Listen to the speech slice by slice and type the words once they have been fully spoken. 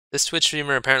This Twitch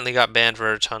streamer apparently got banned for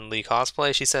her Chun-Li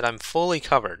cosplay. She said, "I'm fully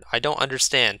covered. I don't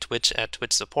understand Twitch at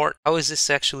Twitch support. How is this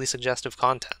sexually suggestive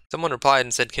content?" Someone replied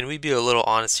and said, "Can we be a little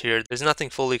honest here? There's nothing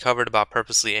fully covered about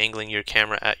purposely angling your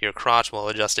camera at your crotch while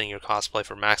adjusting your cosplay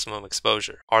for maximum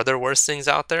exposure. Are there worse things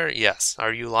out there? Yes.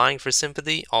 Are you lying for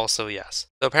sympathy? Also yes."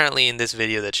 So apparently in this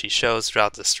video that she shows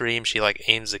throughout the stream, she like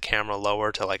aims the camera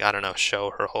lower to like, I don't know,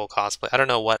 show her whole cosplay. I don't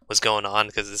know what was going on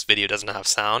because this video doesn't have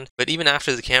sound. But even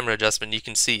after the camera adjustment, you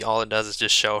can see all it does is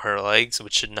just show her legs,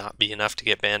 which should not be enough to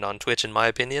get banned on Twitch in my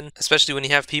opinion. Especially when you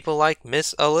have people like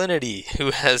Miss Alinity, who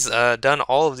has done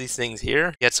all of these things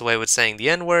here. Gets away with saying the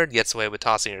N-word, gets away with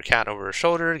tossing her cat over her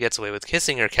shoulder, gets away with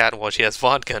kissing her cat while she has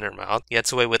vodka in her mouth,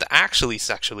 gets away with actually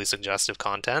sexually suggestive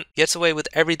content, gets away with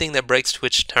everything that breaks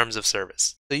Twitch terms of service.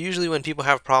 So usually when people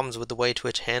have problems with the way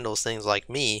Twitch handles things like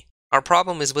me, our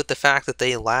problem is with the fact that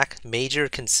they lack major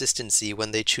consistency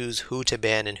when they choose who to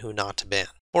ban and who not to ban.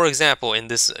 For example, in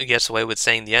this gets away with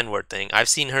saying the N-word thing, I've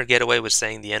seen her get away with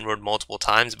saying the N-word multiple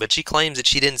times, but she claims that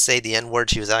she didn't say the N-word,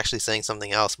 she was actually saying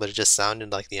something else, but it just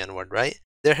sounded like the N-word, right?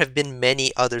 There have been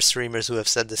many other streamers who have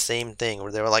said the same thing,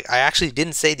 where they were like, I actually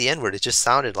didn't say the N-word, it just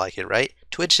sounded like it, right?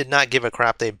 Twitch did not give a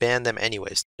crap, they banned them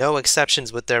anyways. No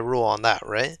exceptions with their rule on that,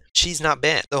 right? She's not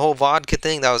banned. The whole vodka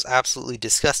thing, that was absolutely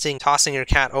disgusting. Tossing her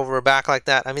cat over her back like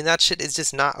that, I mean, that shit is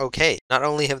just not okay. Not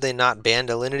only have they not banned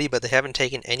Alinity, but they haven't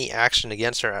taken any action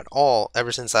against her at all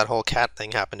ever since that whole cat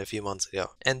thing happened a few months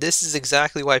ago. And this is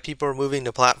exactly why people are moving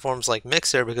to platforms like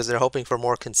Mixer, because they're hoping for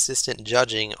more consistent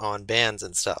judging on bans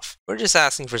and stuff. We're just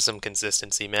asking for some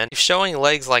consistency, man. If showing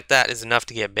legs like that is enough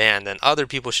to get banned, then other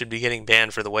people should be getting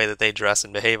banned for the way that they dress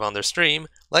and behave on their stream,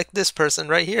 like this person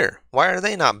right here. Why are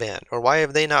they not banned? Or why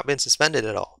have they not been suspended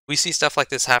at all? We see stuff like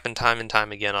this happen time and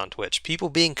time again on Twitch. People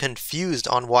being confused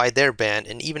on why they're banned,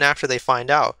 and even after they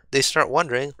find out, they start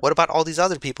wondering, what about all these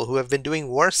other people who have been doing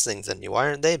worse things than you? Why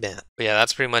aren't they banned? But yeah,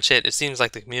 that's pretty much it. It seems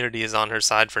like the community is on her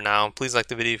side for now. Please like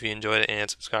the video if you enjoyed it, and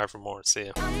subscribe for more.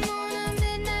 See ya.